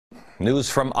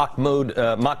News from Mahmoud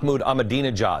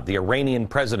Ahmadinejad, the Iranian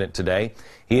president today.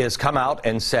 He has come out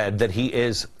and said that he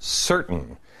is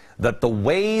certain that the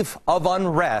wave of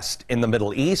unrest in the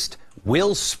Middle East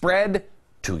will spread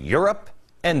to Europe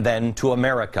and then to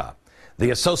America. The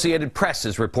Associated Press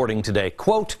is reporting today,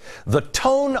 quote, the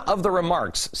tone of the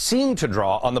remarks seemed to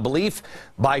draw on the belief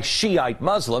by Shiite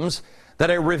Muslims that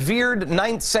a revered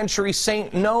 9th century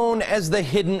saint known as the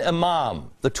hidden Imam,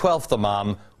 the 12th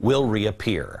Imam, will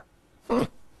reappear.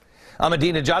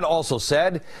 Ahmadinejad also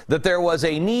said that there was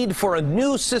a need for a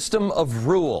new system of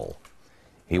rule.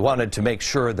 He wanted to make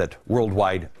sure that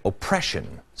worldwide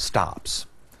oppression stops.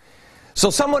 So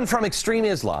someone from extreme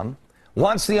Islam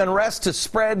wants the unrest to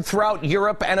spread throughout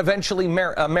Europe and eventually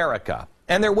America.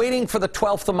 And they're waiting for the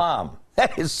 12th Imam.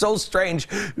 That is so strange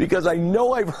because I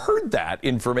know I've heard that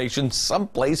information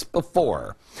someplace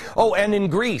before. Oh, and in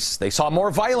Greece, they saw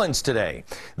more violence today.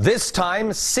 This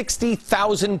time,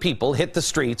 60,000 people hit the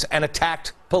streets and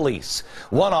attacked police.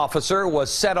 One officer was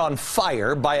set on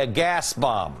fire by a gas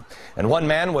bomb. And one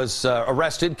man was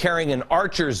arrested carrying an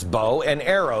archer's bow and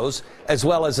arrows as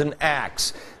well as an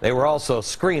axe. They were also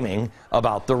screaming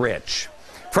about the rich.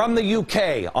 From the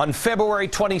UK, on February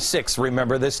 26th,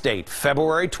 remember this date,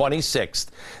 February 26th,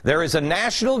 there is a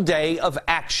national day of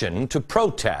action to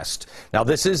protest. Now,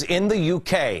 this is in the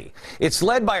UK. It's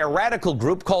led by a radical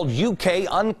group called UK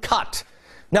Uncut.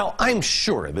 Now, I'm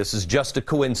sure this is just a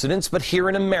coincidence, but here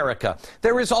in America,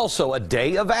 there is also a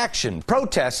day of action,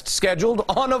 protest scheduled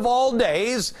on, of all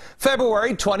days,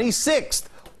 February 26th.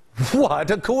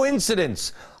 What a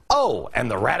coincidence! Oh, and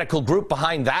the radical group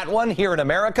behind that one here in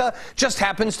America just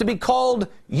happens to be called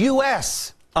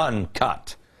US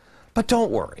Uncut. But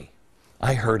don't worry.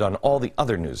 I heard on all the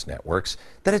other news networks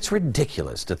that it's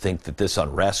ridiculous to think that this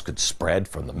unrest could spread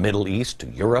from the Middle East to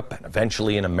Europe and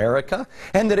eventually in America,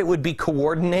 and that it would be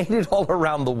coordinated all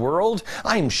around the world.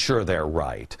 I'm sure they're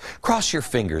right. Cross your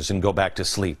fingers and go back to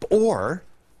sleep. Or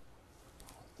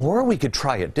we could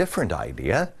try a different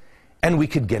idea, and we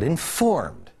could get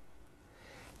informed.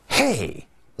 Hey,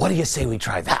 what do you say we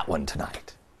try that one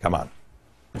tonight? Come on.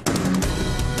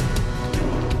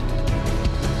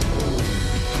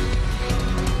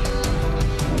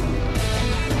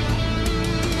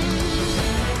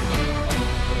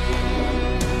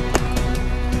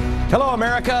 Hello,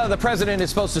 America. The president is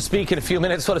supposed to speak in a few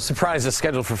minutes. What a surprise is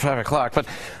scheduled for 5 o'clock. But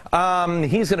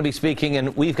he's going to be speaking,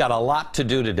 and we've got a lot to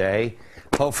do today.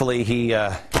 Hopefully he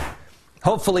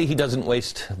doesn't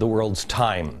waste the world's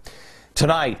time.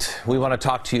 Tonight, we want to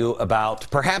talk to you about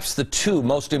perhaps the two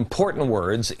most important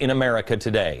words in America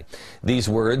today. These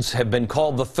words have been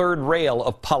called the third rail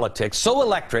of politics, so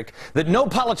electric that no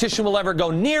politician will ever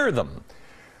go near them.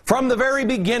 From the very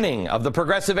beginning of the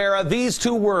progressive era, these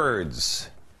two words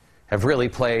have really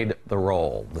played the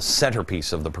role, the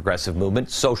centerpiece of the progressive movement,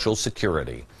 Social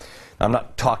Security. I'm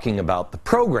not talking about the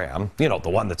program, you know, the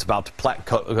one that's about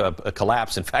to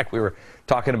collapse. In fact, we were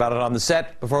talking about it on the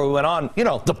set before we went on, you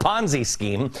know, the Ponzi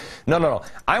scheme. No.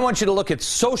 I want you to look at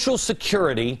Social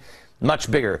Security,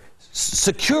 much bigger.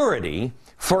 Security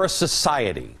for a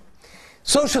society.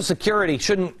 Social Security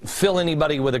shouldn't fill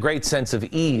anybody with a great sense of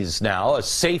ease now, a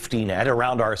safety net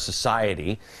around our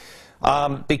society,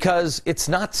 because it's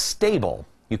not stable.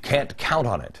 You can't count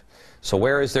on it. So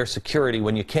where is there security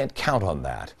when you can't count on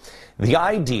that? The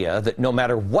idea that no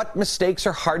matter what mistakes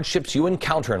or hardships you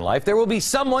encounter in life, there will be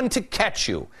someone to catch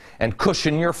you and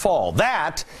cushion your fall.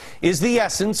 That is the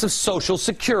essence of Social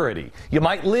Security. You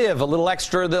might live a little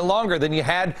extra longer than you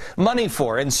had money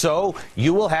for, and so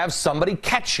you will have somebody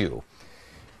catch you.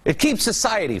 It keeps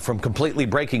society from completely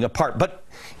breaking apart. But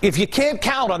if you can't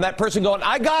count on that person going,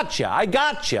 I got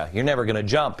you, you're never going to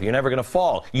jump. You're never going to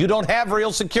fall. You don't have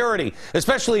real security,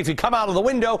 especially if you come out of the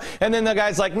window and then the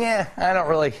guy's like, nah, I don't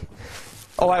really.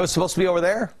 Oh, I was supposed to be over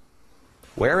there?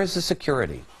 Where is the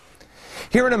security?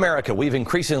 Here in America, we've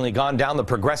increasingly gone down the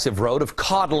progressive road of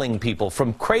coddling people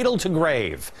from cradle to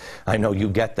grave. I know you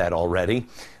get that already,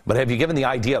 but have you given the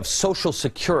idea of Social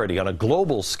Security on a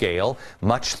global scale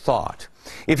much thought?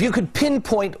 If you could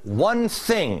pinpoint one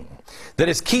thing that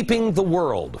is keeping the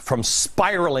world from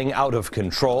spiraling out of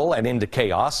control and into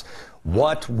chaos,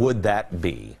 what would that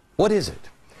be? What is it?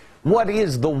 What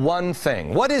is the one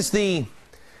thing? What is the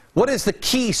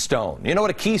keystone? You know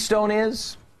what a keystone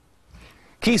is?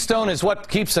 Keystone is what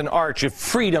keeps an arch, a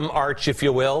freedom arch, if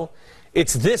you will.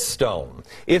 It's this stone.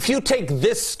 If you take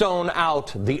this stone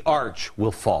out, the arch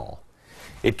will fall.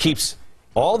 It keeps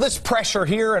all this pressure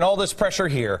here and all this pressure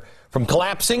here from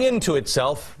collapsing into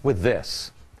itself with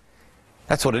this.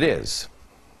 That's what it is.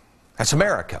 That's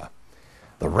America.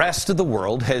 The rest of the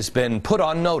world has been put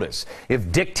on notice.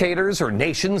 If dictators or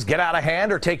nations get out of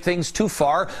hand or take things too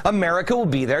far, America will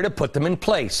be there to put them in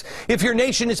place. If your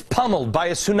nation is pummeled by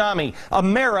a tsunami,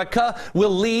 America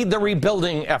will lead the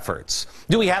rebuilding efforts.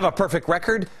 Do we have a perfect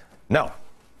record? No.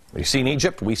 We've seen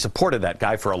Egypt. We supported that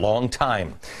guy for a long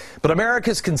time. But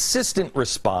America's consistent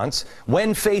response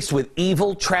when faced with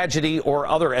evil, tragedy, or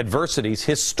other adversities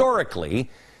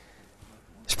historically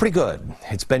is pretty good.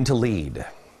 It's been to lead.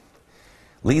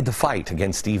 Lead the fight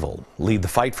against evil. Lead the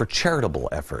fight for charitable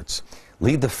efforts.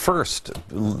 Lead the first.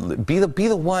 Be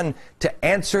the one to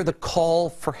answer the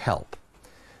call for help.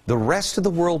 The rest of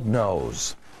the world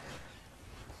knows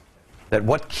that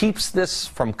what keeps this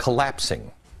from collapsing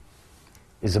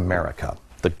is America.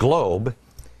 The globe,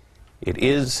 it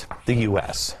is the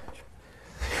U.S.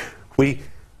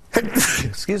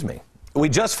 Excuse me. We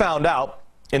just found out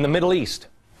in the Middle East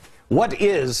what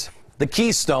is the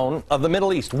keystone of the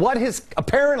Middle East. What has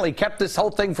apparently kept this whole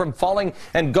thing from falling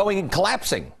and going and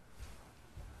collapsing?